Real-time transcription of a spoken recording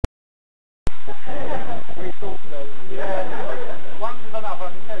We thought so. Yeah. Once is enough,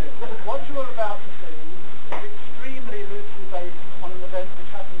 I can tell you. What you are about to see is extremely loosely based on an event which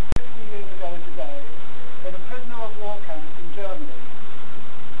happened 50 years ago today in a prisoner of war camp in Germany.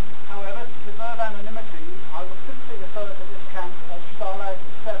 However, to preserve anonymity, I will simply refer to this camp as Stalag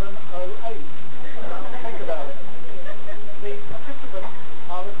 708. Think about it. The participants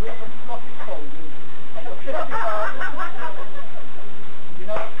are a group of Scottish soldiers of the 51st, you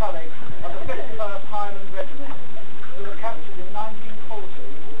know it's coming, of the 51st Highland Regiment, who were captured in 1940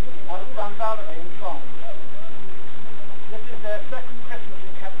 out of Tonbridge in France. This is their second Christmas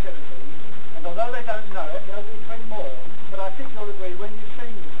in captivity, and although they don't know it, there'll be 3 more, but I think you'll agree when you've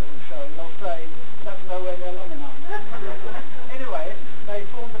seen this little show, you'll say, that's nowhere near long enough. Anyway, they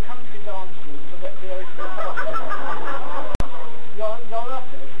formed a country dance group for recreational purposes. Your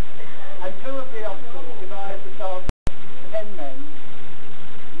office and 2 of the officers devised a dance for 10 men,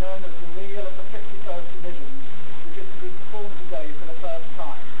 known as the Reel of the 51st Division, which is to be performed today for the first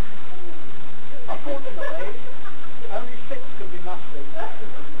time. Unfortunately, only 6 can be mustered,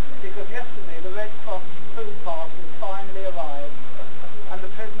 because yesterday the Red Cross food parcel finally arrived, and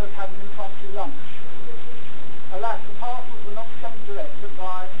the prisoners had an impromptu lunch. Alas, the parcels were not sent direct, but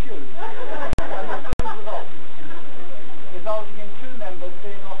via tube, and the food was off, resulting in 2 members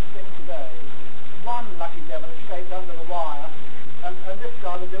being off sick today. One lucky devil escaped under the wire, and this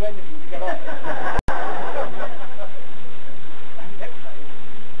guy would do anything to get off it.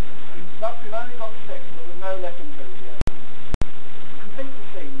 But we've only got 6, but with no less enthusiasm. To complete the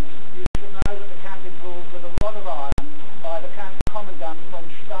scene, you should know that the camp is ruled with a rod of iron by the camp commandant von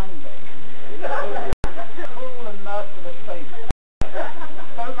Steinbeck, who is a cruel and merciless Satan.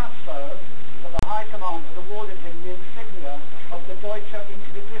 So much so that the High Command has awarded him the insignia of the Deutsche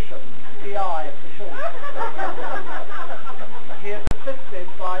Inquisition, DI for short. He is assisted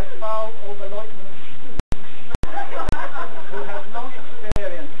by Frau Oberleutnant Stutz, who has long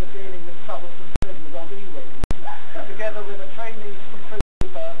experience of dealing with troublesome prisoners on D-Wing, together with a trainee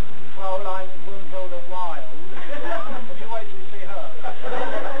trooper, Fraulein Brunhilde Wild, but you wait till you see her,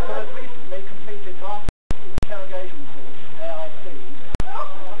 who has recently completed Advanced Interrogation Course, AIC,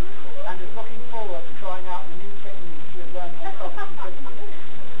 and is looking forward to trying out the new techniques she has learned on troublesome prisoners.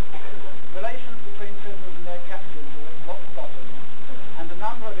 Relations between prisoners and their captors are at rock bottom, and a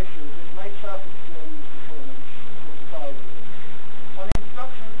number of issues which may surface during this performance will surprise you. On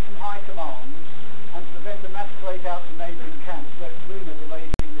instructions from High Command, and to prevent a mass breakout to neighbouring camps where it's rumoured the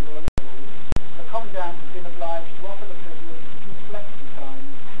regime is illegal, the Commandant has been obliged to offer the prisoners some flexi time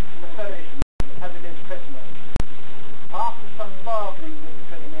to finish as it is Christmas. After some bargaining with the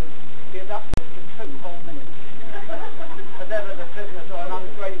prisoners, he has upped this to 2 whole minutes. As ever, the prisoners are an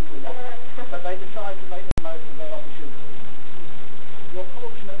ungrateful lot, but they decide to make the most of their opportunity. You're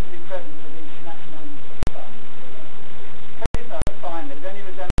fortunate to be present for these snatched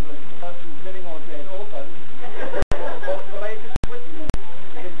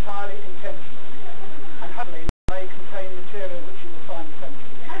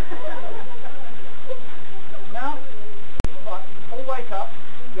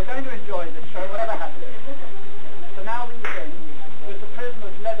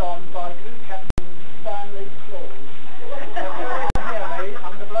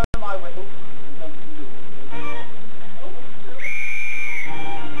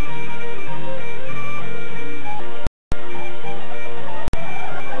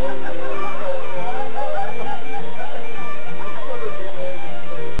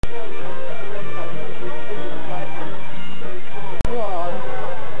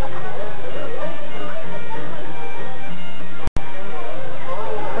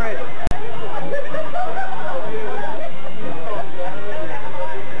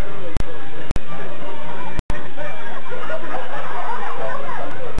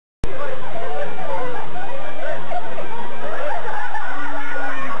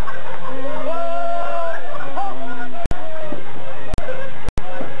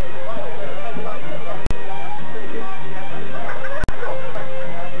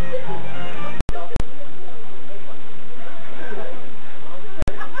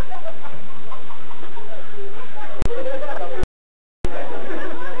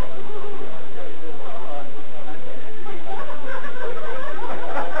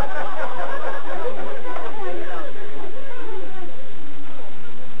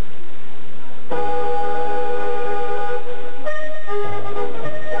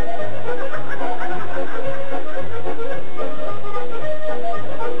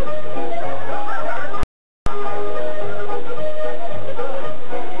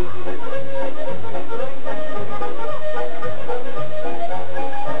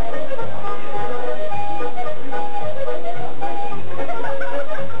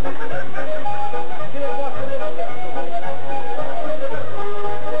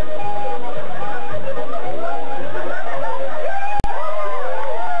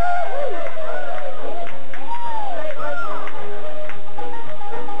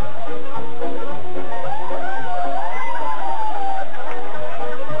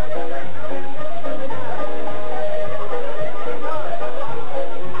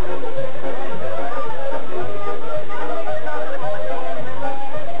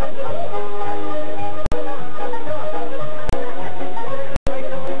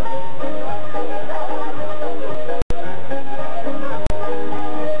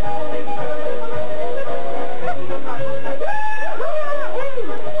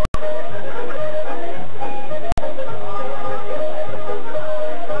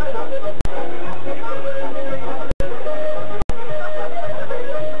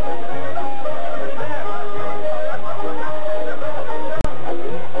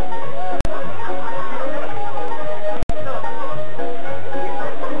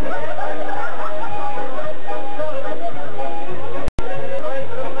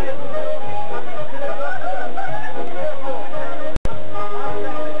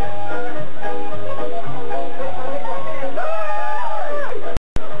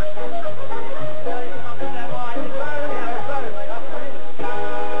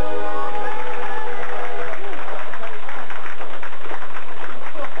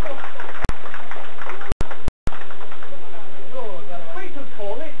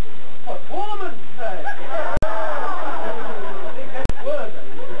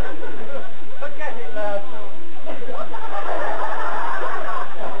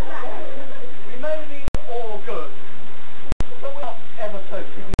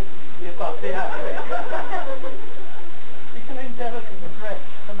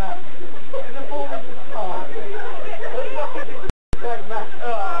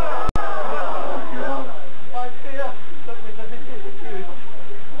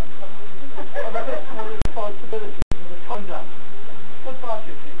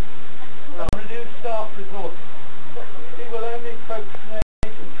Reduced staff resource. It will only procrastinate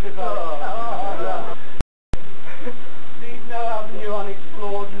and prevail. Leave no avenue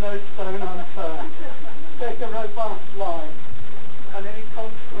unexplored, no stone unturned. Take a robust line, and any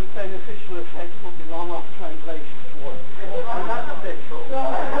consequent beneficial effect will be long off translation for it. And that's official. Oh,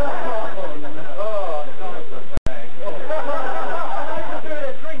 nice effect. I'd do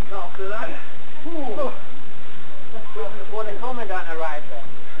a drink after that. What a comment on a rider.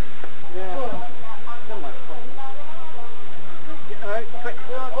 Yeah. So much fun. Alright, quick.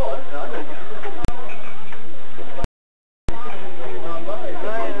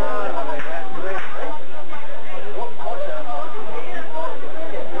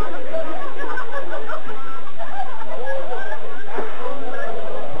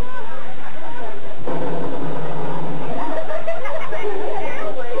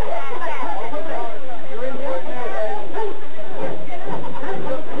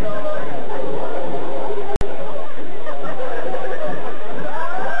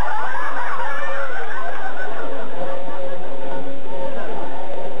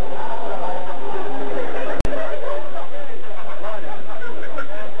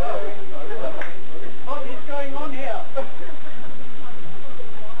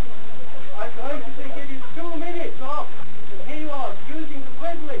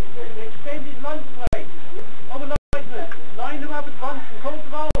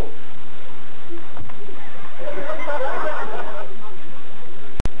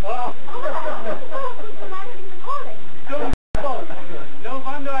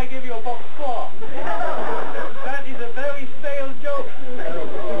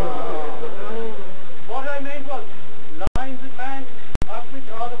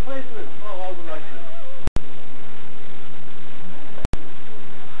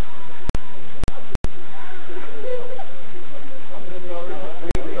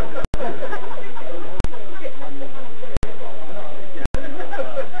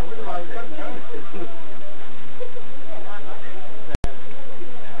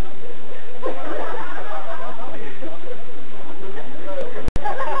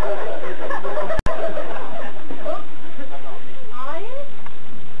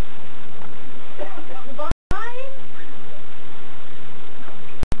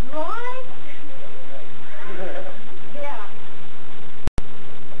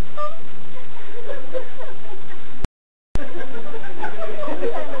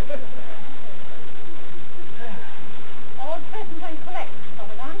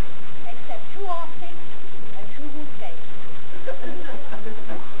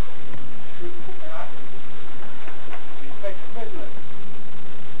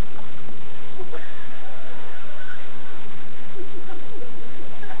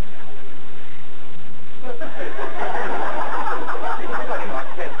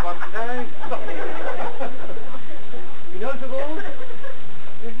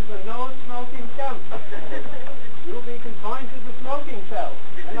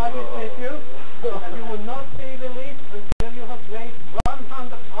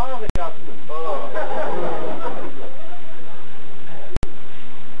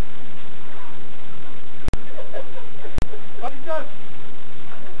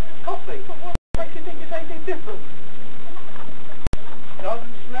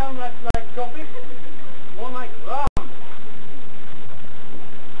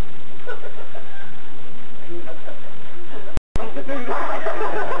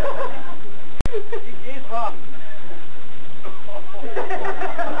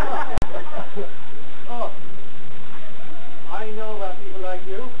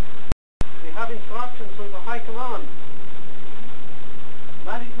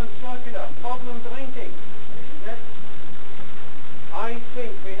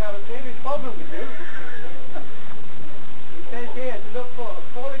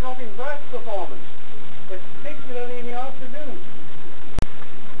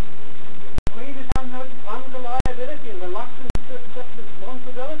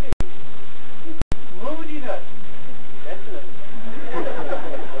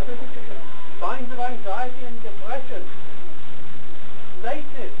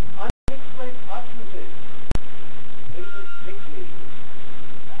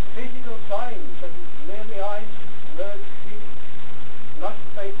 Physical signs such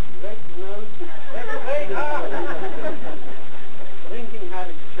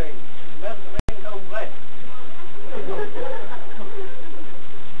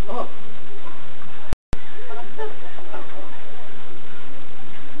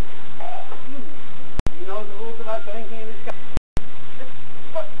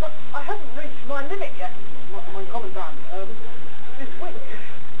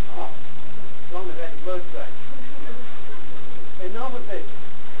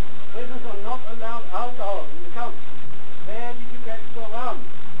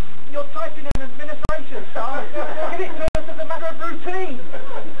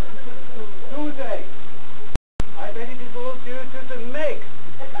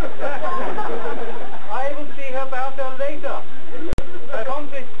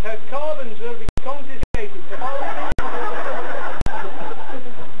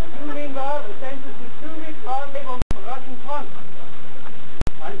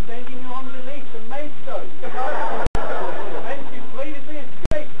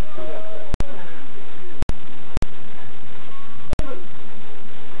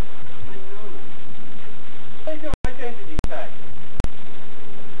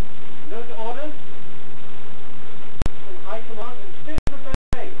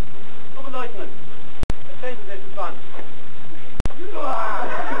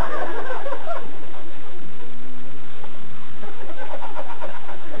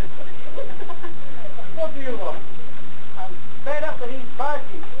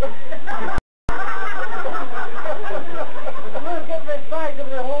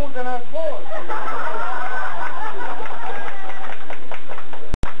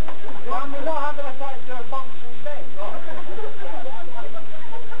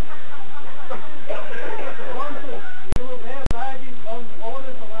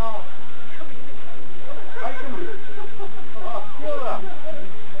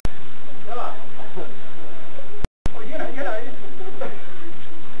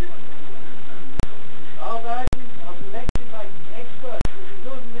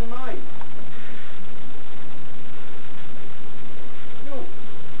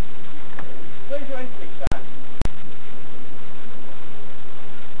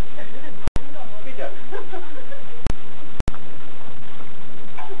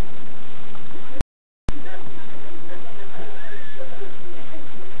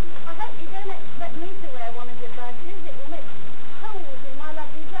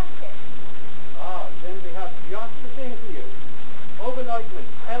gentlemen,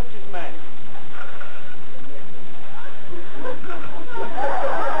 help this man.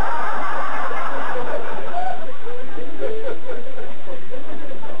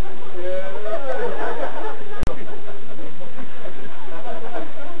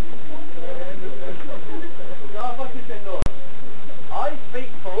 I speak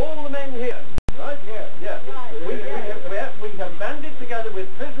for all the men here, right? Yeah. We have banded together with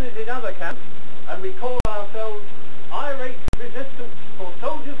prisoners in other camps, and we call ourselves Irate Resistance for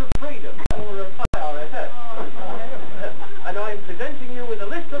Soldiers of Freedom, or IRSS. And I am presenting you with a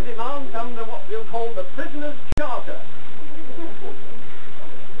list of demands under what we'll call the Prisoner's Charter.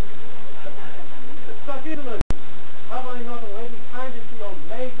 So, gentlemen, have I not already handed to your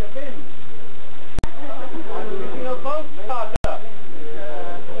Major Bins? I'm using a boat charter.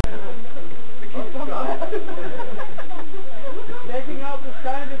 Taking out the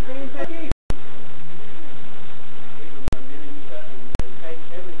standard green technique. Take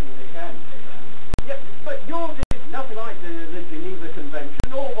everything they can. Yeah, but yours is nothing like the Geneva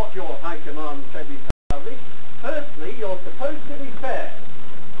Convention or what your High Command said we published. Firstly, you're supposed to be fair.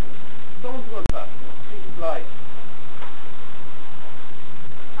 Don't remember. She's blind.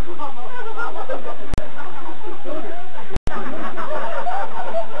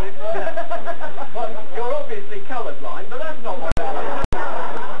 Well, you're obviously colourblind, but that's not what I mean.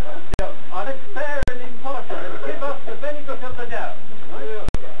 I'm fair and impartial and give us the benefit of the doubt. Right?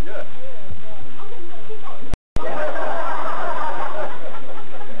 Yeah.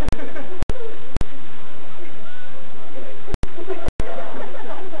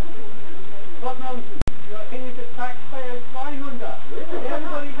 What nonsense. You're akin to taxpayers' flying under.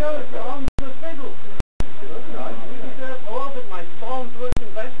 Everybody knows you're on the fiddle. That's right. You deserve all but my Stormwood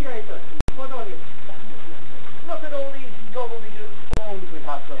investigator. What on you? Look at all these gobbledygook forms we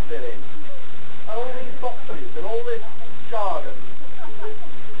have to fill in. And all these boxes and all this jargon.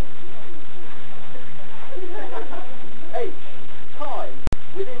 H. Time.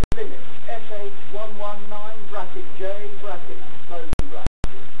 Within limits. SH119 bracket J bracket closing bracket.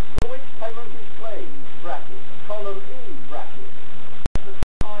 For which payment is claimed bracket. Column E bracket. The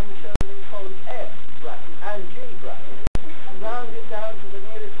time shown in column F bracket and G bracket. Round it down to the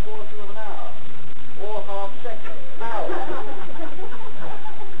nearest quarter of an hour. Or half second. Hour.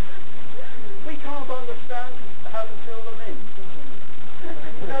 We can't understand how to fill them in.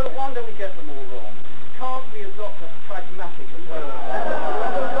 No wonder we get them all wrong. Can't we adopt a pragmatic approach?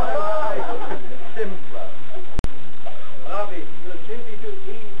 Simpler. Lovely. You're simply too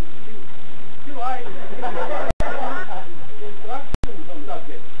easy. Too high. Instructions on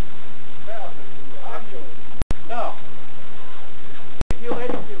subject. Now, if you're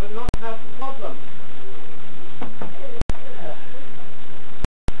ready, you will not have problems.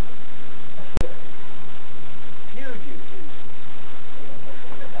 Few duties.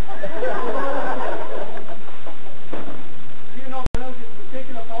 Do you not notice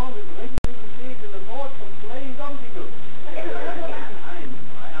particular form is regularly received in the court from plain gobbledygook? I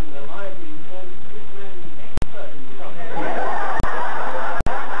am reliably informed that this man is expert in this subject.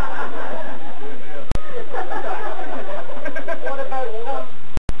 What about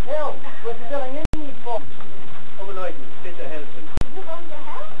help with filling in these forms? Overnighting, bitte helfen. You want to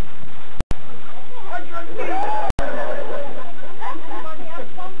help? Everybody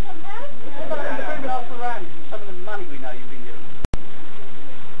else want some help? Enough around from some of the money we know you've been given.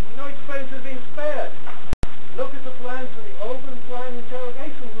 No expense has been spared. Look at the plans for the open plan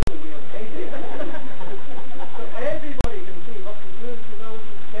interrogation room we have taken. So everybody can see what concludes to those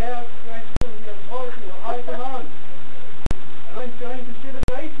who dare question the authority of High Command. And I'm showing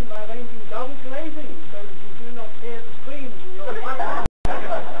consideration by arranging double glazing so that you do not hear the screams in your ear.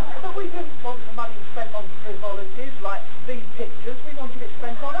 But we didn't want the money spent on frivolities like these pictures. We wanted it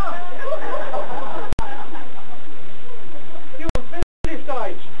spent on us.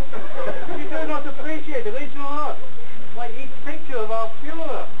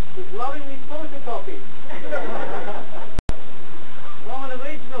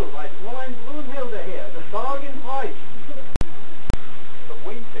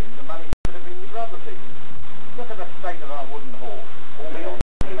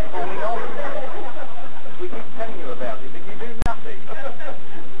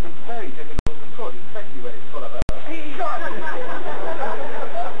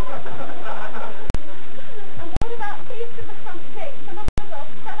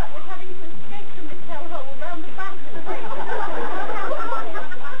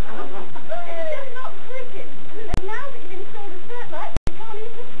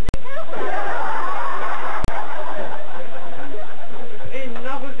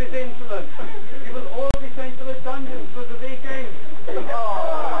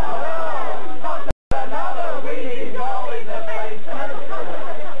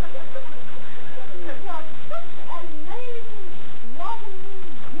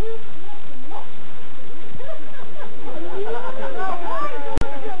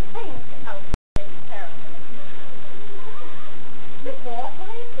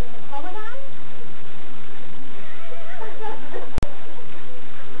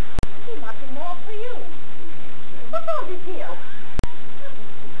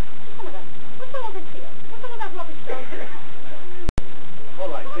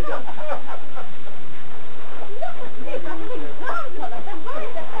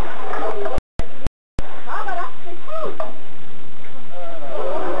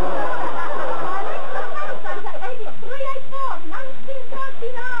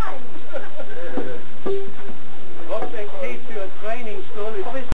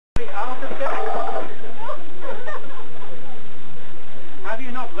 Have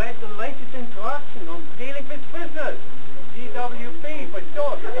you not read the latest instruction on dealing with prisoners? DWP for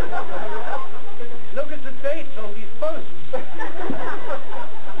short. Look at the dates on these posts.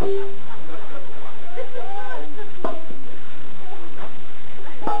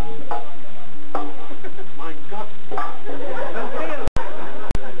 My God.